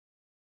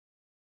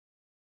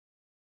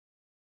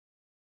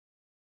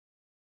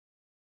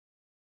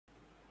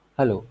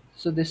Hello.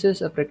 So this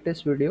is a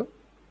practice video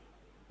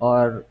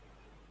or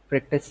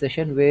practice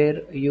session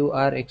where you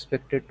are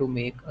expected to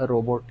make a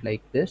robot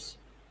like this.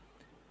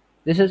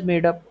 This is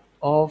made up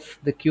of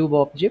the cube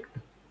object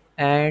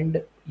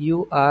and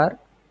you are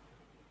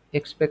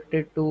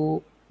expected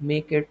to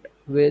make it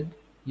with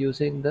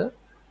using the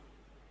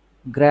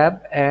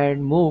grab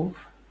and move,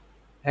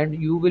 and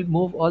you will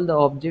move all the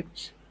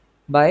objects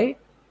by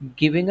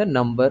giving a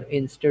number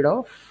instead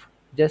of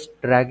just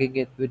dragging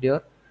it with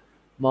your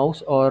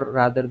mouse, or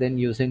rather than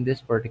using this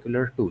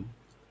particular tool.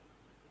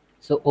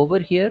 So over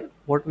here,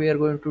 what we are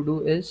going to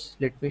do is,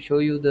 let me show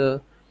you the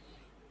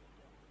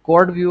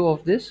quad view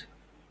of this.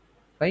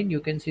 Fine, you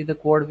can see the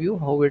quad view,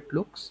 how it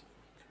looks.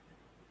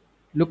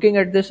 Looking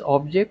at this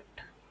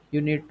object,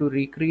 you need to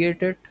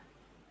recreate it.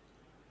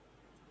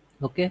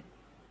 Okay,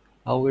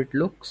 how it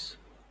looks.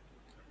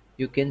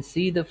 You can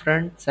see the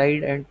front,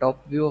 side and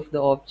top view of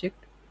the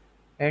object,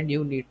 and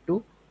you need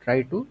to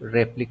try to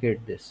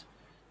replicate this.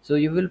 So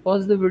you will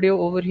pause the video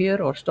over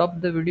here or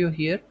stop the video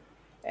here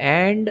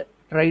and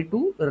try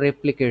to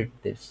replicate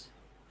this.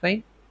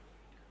 Fine.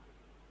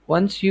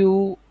 Once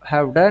you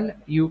have done,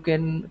 you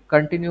can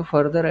continue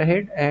further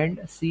ahead and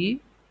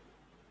see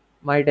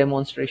my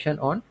demonstration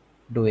on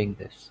doing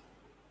this.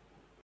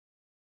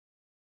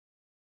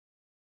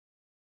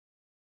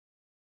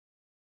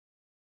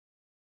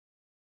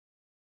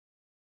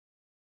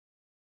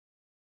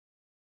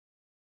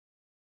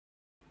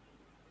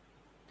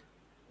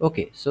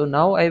 Okay, so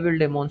now I will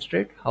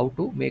demonstrate how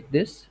to make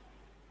this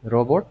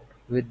robot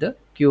with the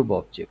cube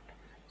object.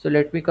 So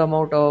let me come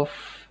out of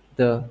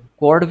the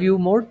quad view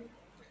mode,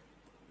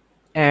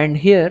 and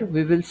here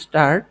we will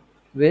start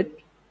with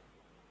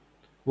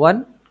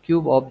one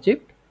cube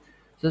object.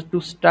 So to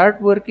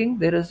start working,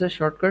 there is a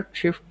shortcut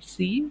Shift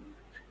C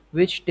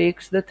which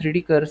takes the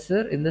 3D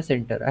cursor in the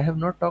center. I have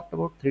not talked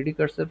about 3D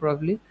cursor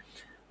probably,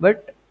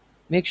 but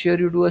make sure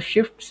you do a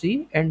Shift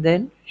C and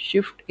then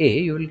Shift A,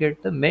 you will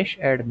get the mesh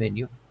add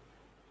menu.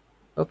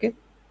 Okay,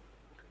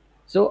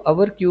 so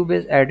our cube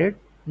is added.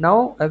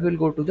 Now I will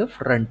go to the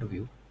front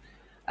view.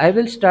 I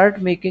will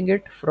start making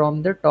it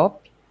from the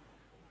top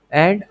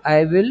and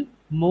I will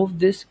move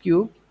this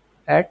cube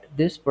at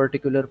this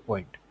particular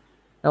point.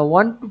 Now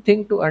one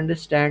thing to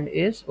understand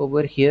is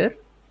over here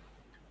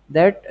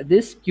that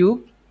this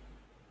cube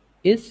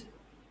is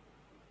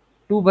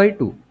 2 by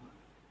 2,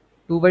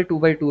 2 by 2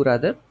 by 2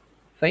 rather.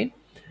 Fine.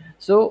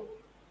 So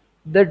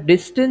the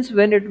distance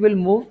when it will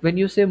move, when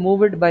you say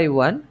move it by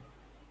 1,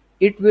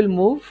 it will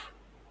move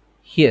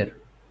here.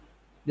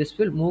 This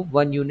will move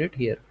 1 unit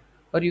here,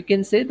 or you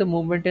can say the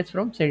movement is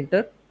from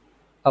center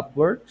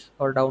upwards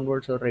or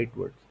downwards or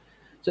rightwards.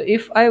 So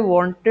if I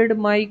wanted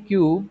my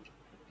cube,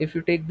 if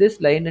you take this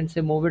line and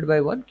say move it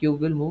by 1, cube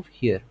will move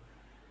here.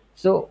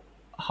 So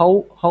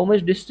how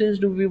much distance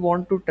do we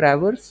want to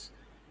traverse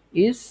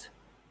is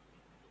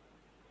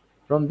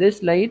from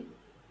this line: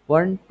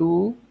 1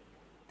 2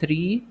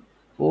 3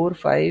 4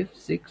 5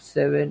 6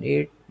 7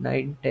 8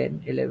 9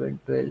 10 11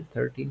 12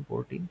 13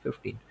 14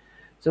 15.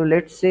 So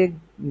let's say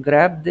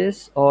grab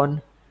this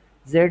on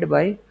z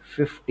by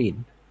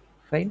 15.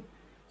 Fine.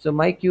 So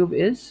my cube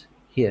is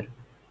here.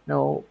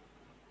 Now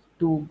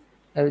to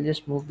I will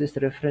just move this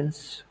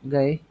reference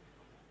guy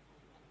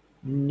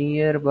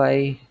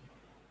nearby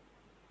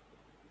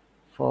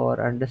for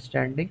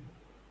understanding.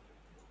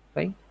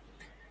 Fine.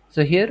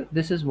 So here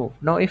this is moved.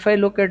 Now if I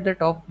look at the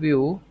top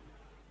view,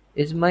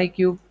 is my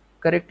cube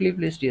correctly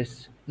placed?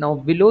 Yes. Now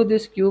below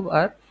this cube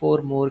are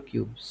 4 more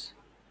cubes.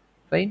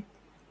 Fine.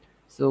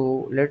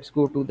 So let's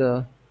go to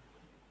the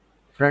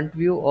front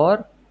view,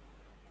 or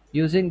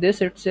using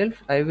this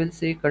itself I will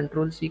say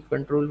Control C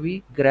Control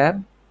V,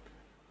 grab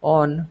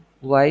on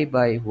Y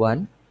by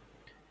 1,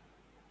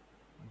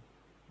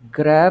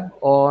 grab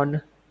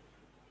on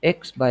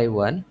X by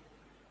 1.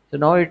 So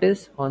now it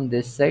is on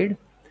this side.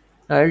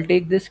 Now I'll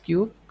take this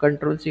cube,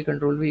 Control C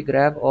Control V,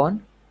 grab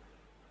on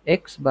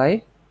X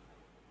by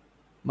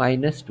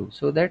 -2,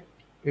 so that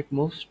it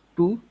moves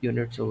 2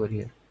 units over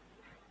here.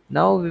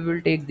 Now we will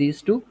take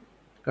these two,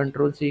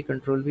 Control C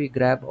Control V,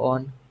 grab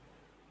on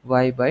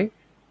Y by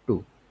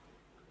 2,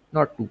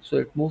 not 2, so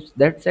it moves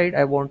that side.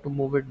 I want to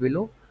move it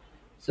below,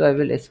 so I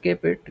will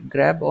escape it,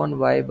 grab on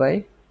Y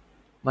by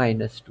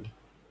 -2.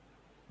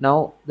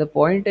 Now the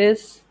point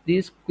is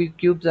these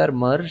cubes are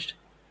merged,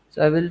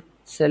 so I will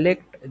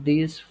select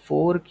these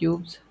 4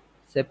 cubes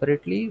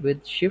separately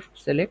with Shift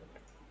Select.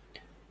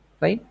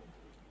 Fine.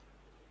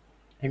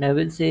 And I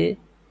will say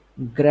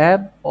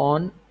grab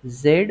on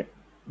Z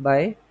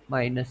by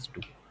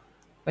 -2.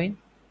 Fine.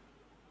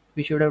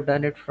 We should have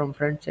done it from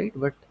front side,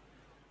 but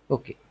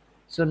okay.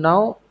 So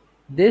now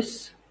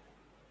this,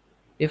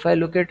 if I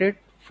look at it,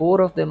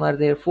 4 of them are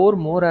there, 4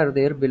 more are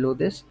there below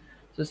this.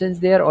 So since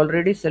they are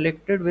already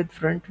selected with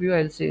front view,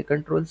 I'll say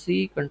Control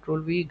C Control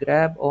V,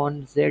 grab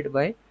on Z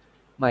by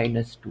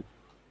 -2.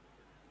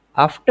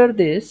 After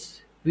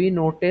this we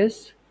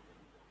notice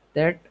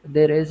that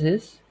there is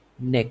his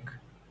neck.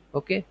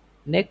 Okay,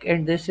 neck,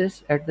 and this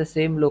is at the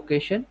same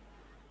location,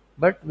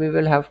 but we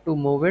will have to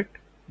move it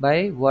by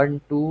 1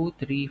 2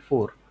 3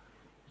 4.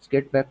 let's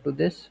get back to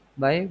this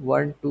by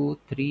 1 2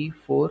 3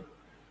 4.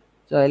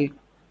 So I'll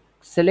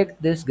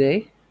select this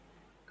guy,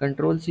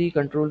 control C,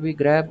 control V,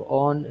 grab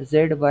on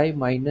Z by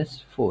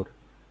minus 4.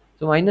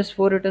 So minus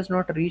 4, it has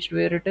not reached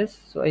where it is,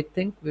 so I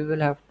think we will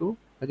have to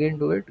again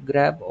do it,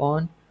 grab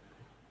on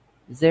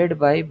Z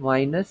by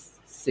minus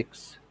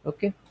 6.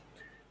 Okay,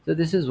 so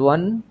this is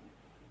 1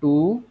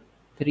 2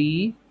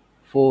 3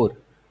 4.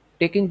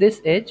 Taking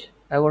this edge,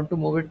 I want to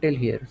move it till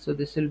here, so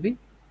this will be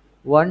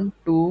 1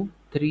 2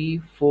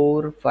 3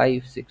 4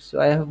 5 6.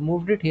 So I have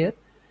moved it here.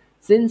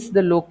 Since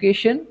the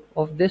location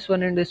of this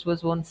one and this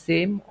was one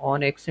same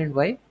on x and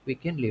y, we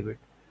can leave it.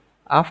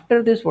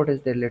 After this, what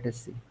is there? Let us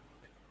see.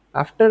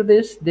 After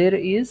this, there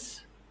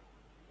is,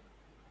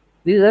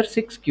 these are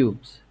 6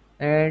 cubes,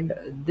 and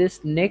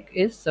this neck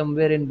is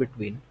somewhere in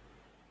between.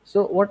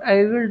 So what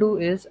I will do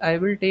is I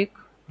will take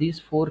these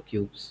 4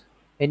 cubes,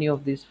 any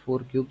of these 4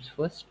 cubes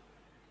first.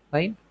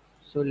 Fine.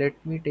 So let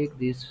me take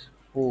these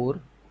 4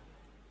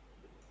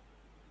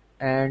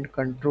 and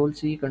control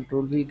C,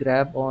 control V,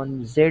 grab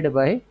on Z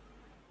by,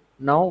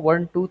 now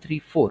 1 2 3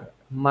 4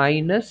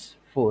 minus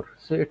 4.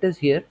 So it is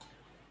here,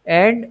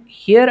 and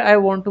here I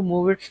want to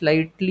move it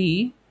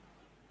slightly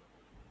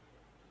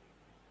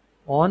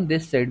on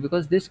this side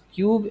because this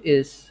cube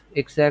is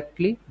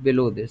exactly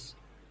below this.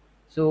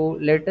 So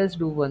let us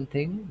do one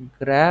thing,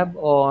 grab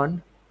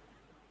on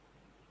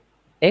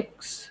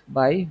x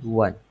by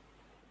 1.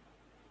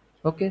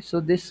 Okay, so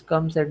this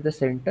comes at the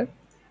center.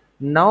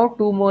 Now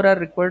two more are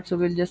required, so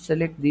we'll just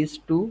select these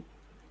two,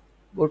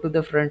 go to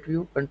the front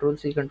view, control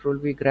C, control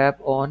V, grab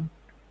on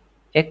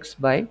x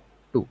by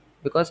 2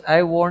 because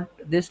I want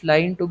this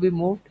line to be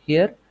moved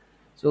here.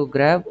 So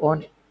grab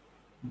on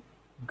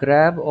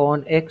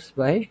x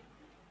by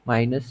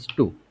minus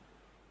 2.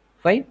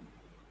 Fine.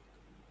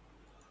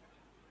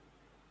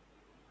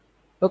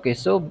 Okay,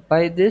 so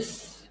by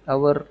this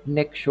our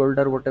neck,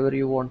 shoulder, whatever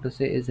you want to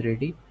say, is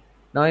ready.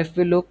 Now if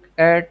we look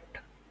at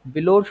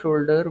below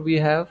shoulder, we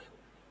have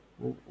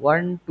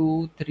 1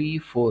 2 3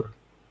 4,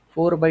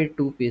 4 by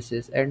 2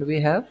 pieces, and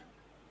we have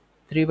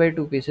 3 by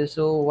 2 pieces.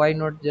 So why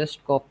not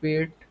just copy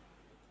it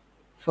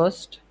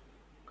first,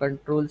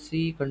 control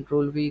C,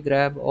 control V,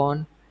 grab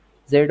on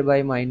Z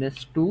by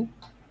minus 2.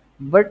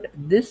 But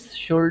this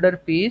shoulder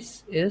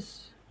piece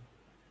is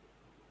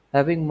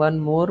having one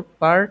more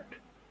part,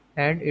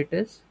 and it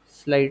is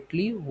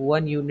slightly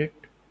 1 unit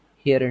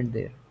here and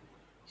there.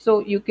 So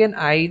you can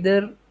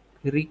either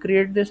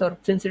recreate this, or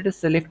since it is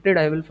selected,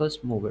 I will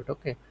first move it.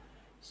 Okay,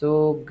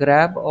 so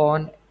grab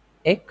on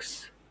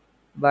x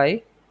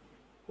by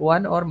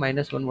 1 or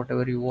minus 1,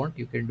 whatever you want,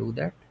 you can do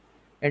that.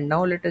 And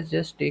now let us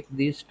just take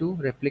these two,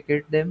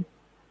 replicate them,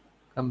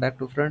 come back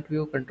to front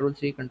view, control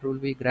C, control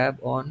V, grab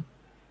on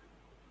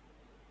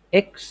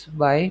x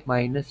by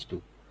minus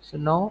 2. So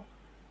now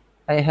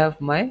I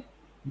have my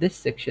this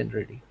section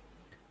ready.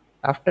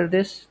 After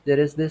this, there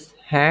is this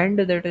hand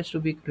that is to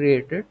be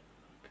created.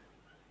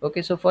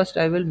 Okay, so first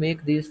I will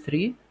make these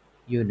 3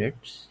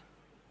 units,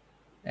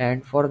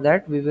 and for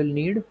that we will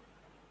need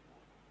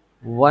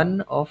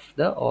one of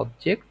the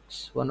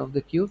objects, one of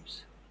the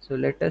cubes. So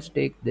let us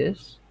take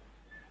this,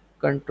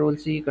 control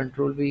C,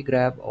 control V,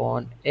 grab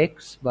on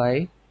x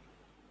by,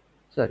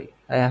 sorry,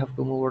 I have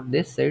to move on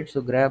this side, so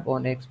grab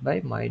on x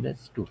by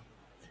minus 2.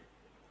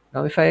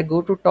 Now if I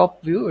go to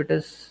top view, it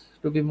is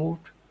to be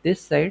moved this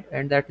side,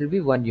 and that will be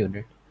 1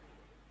 unit.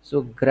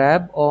 So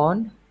grab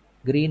on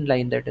green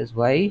line, that is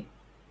y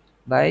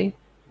by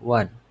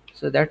 1.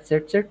 So that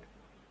sets it.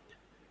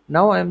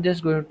 Now I am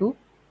just going to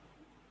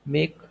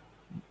make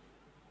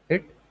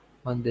it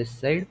on this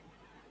side.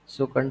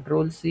 So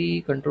control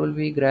C, control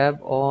V, grab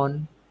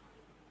on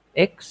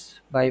x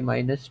by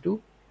minus 2.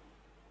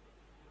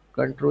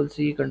 Control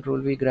C, control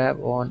V, grab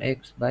on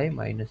x by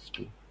minus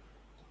 2.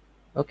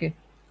 Okay,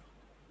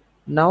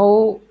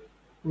 now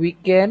we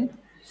can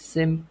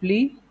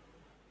simply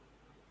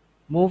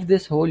move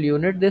this whole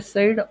unit this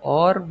side,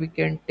 or we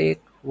can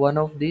take one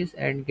of these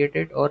and get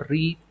it, or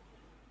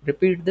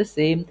repeat the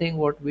same thing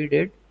what we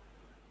did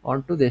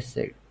onto this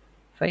side.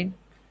 Fine.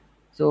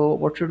 So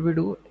what should we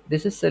do?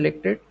 This is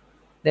selected,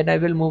 then I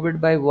will move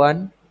it by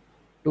 1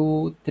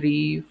 2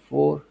 3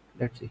 4.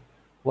 Let's see,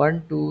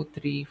 1 2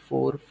 3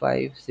 4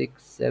 5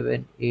 6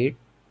 7 8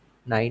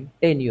 9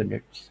 10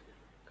 units.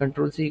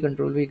 Control C,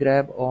 control V,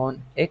 grab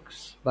on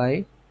x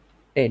by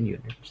 10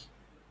 units.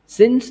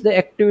 Since the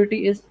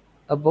activity is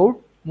about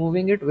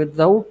moving it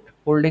without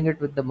holding it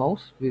with the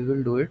mouse, we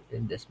will do it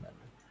in this manner.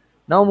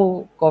 Now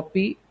move,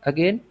 copy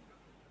again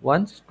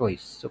once,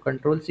 twice. So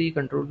control C,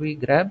 control V,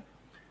 grab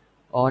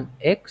on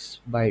x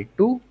by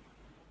 2.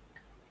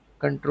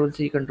 Control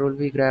C, control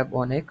V, grab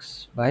on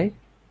x by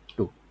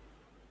 2.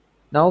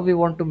 Now we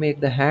want to make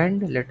the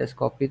hand. Let us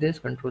copy this,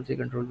 control C,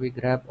 control V,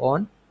 grab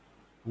on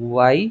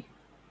y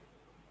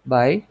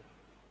by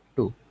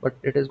 2, but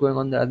it is going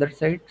on the other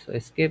side, so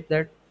escape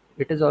that.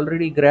 It is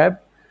already grabbed,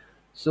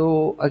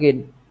 so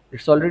again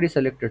it's already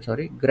selected,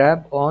 sorry,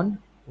 grab on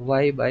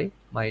y by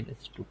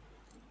minus 2.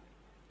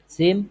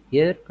 Same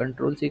here,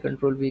 control C,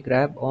 control V,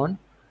 grab on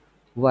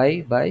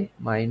y by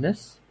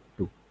minus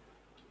 2.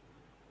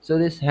 So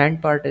this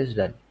hand part is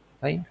done.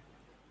 Fine.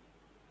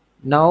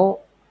 Now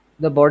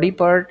the body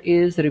part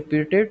is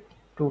repeated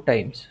two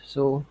times.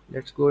 So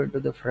let's go into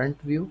the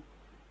front view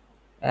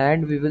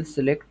and we will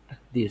select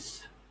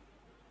this.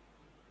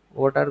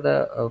 What are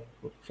the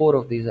four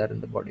of these are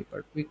in the body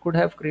part? We could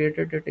have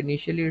created it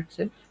initially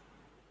itself.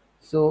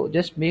 So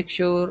just make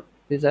sure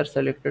these are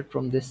selected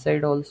from this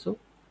side also.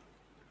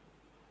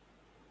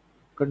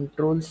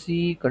 Control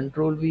C,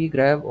 Control V,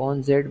 grab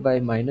on Z by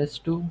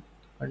 -2.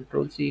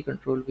 Control C,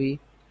 Control V,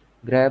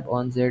 grab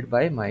on Z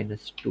by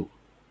 -2.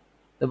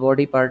 The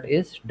body part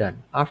is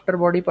done. After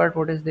body part,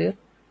 what is there?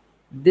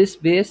 This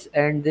base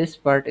and this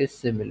part is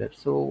similar.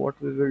 So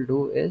what we will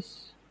do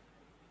is,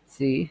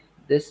 see,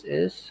 this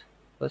is,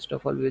 first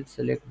of all we'll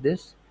select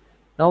this.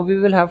 Now we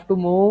will have to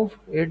move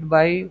it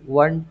by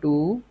 1,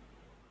 2,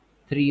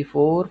 3,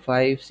 4,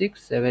 5,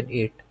 6, 7,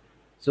 8.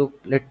 So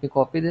let me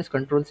copy this,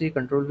 Control C,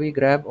 Control V,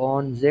 grab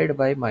on Z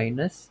by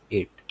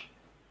 -8.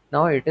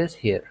 Now it is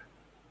here.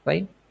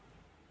 Fine.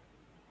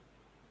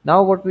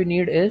 Now what we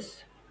need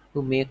is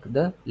to make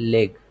the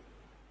leg.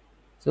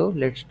 So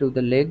let's do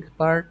the leg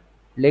part.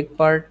 Leg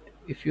part,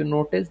 if you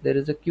notice, there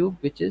is a cube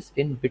which is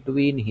in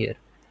between here.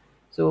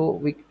 So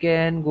we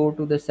can go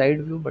to the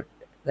side view, but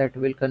that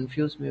will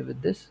confuse me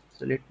with this.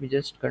 So let me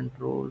just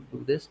do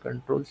this,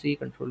 Control C,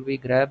 Control V,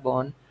 grab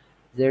on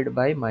Z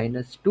by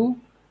 -2,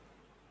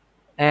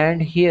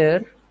 and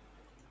here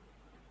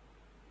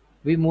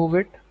we move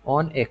it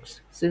on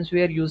X. Since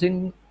we are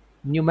using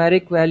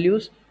numeric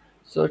values,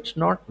 so it's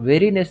not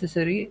very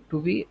necessary to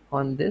be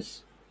on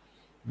this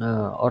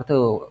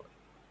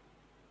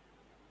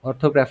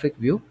orthographic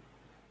view.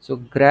 So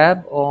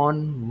grab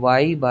on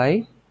Y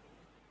by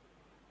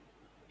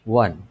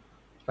 1.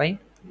 Fine.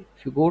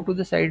 If you go to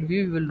the side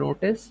view, you will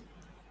notice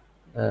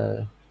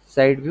uh,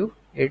 side view,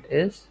 it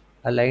is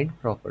aligned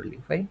properly.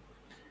 Fine.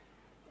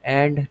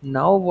 And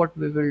now what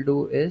we will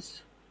do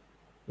is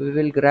we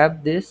will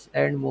grab this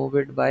and move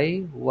it by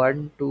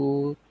 1,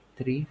 2,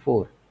 3,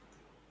 4,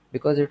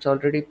 because it's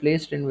already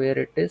placed in where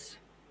it is.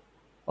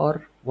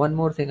 Or one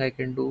more thing I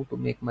can do to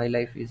make my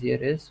life easier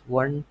is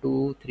 1,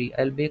 2, 3.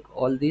 I'll make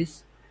all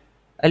these.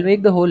 I'll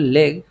make the whole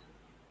leg,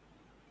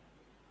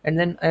 and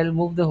then I'll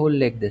move the whole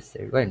leg this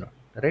side. Why not?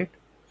 Right?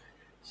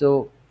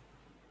 So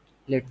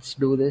let's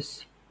do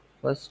this.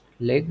 First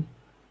leg.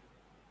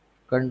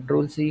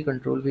 Control C,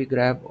 Control V,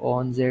 grab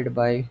on Z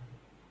by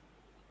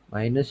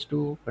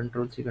 -2.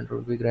 Control C,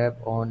 Control V, grab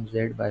on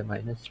Z by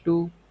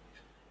 -2.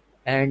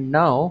 And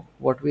now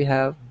what we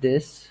have,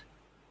 this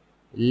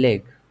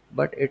leg,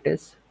 but it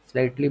is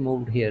slightly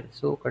moved here.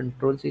 So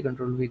Control C,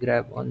 Control V,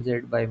 grab on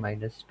Z by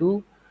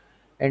 -2.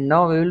 And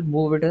now we will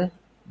move it a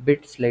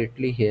bit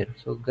slightly here.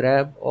 So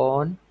grab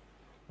on,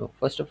 no,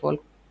 first of all,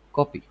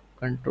 copy.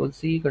 Control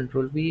C,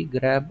 Control V,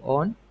 grab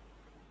on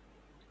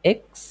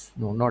X,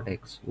 no, not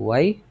X,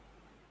 Y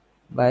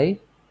by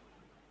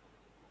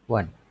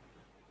 1.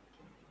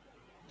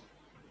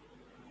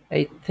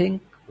 I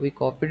think we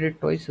copied it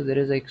twice, so there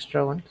is an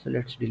extra one. So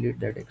let's delete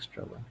that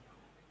extra one.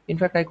 In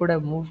fact, I could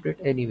have moved it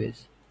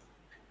anyways.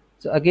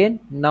 So again,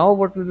 now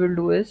what we will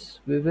do is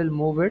we will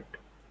move it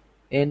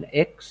in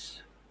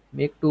X,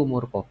 make two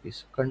more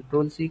copies.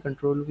 Control C,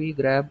 Control V,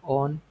 grab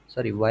on,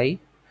 sorry, Y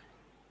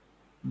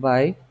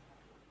by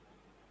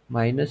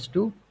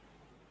 -2.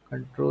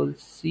 Control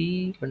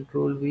C,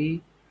 Control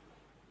V,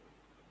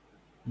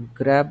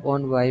 grab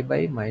on Y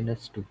by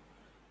 -2.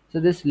 So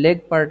this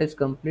leg part is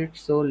complete.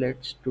 So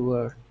let's do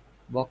a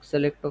box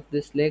select of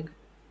this leg,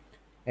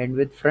 and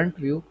with front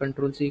view,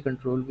 Control C,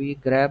 Control V,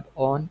 grab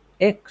on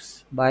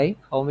X by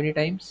how many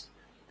times?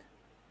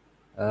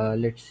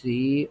 Let's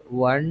see,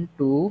 1,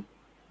 2.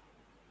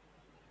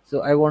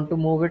 So I want to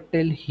move it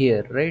till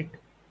here, right?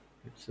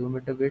 Let's zoom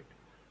it a bit.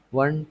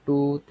 1,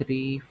 2,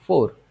 3,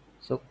 4.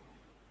 So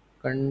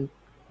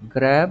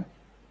grab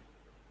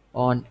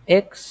on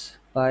X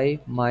by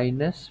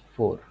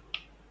 -4.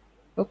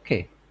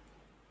 Okay.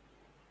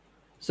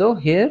 So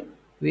here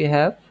we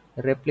have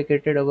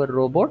replicated our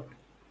robot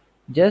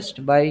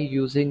just by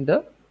using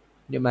the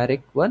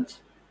numeric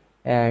ones,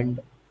 and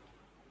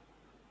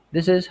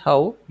this is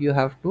how you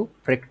have to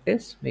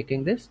practice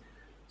making this.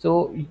 So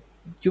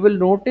you will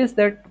notice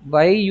that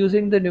by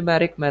using the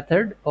numeric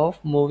method of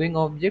moving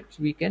objects,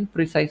 we can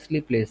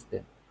precisely place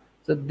them.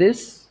 So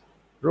this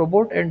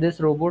robot and this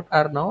robot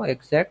are now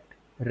exact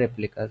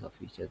replicas of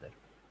each other.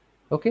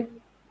 Okay.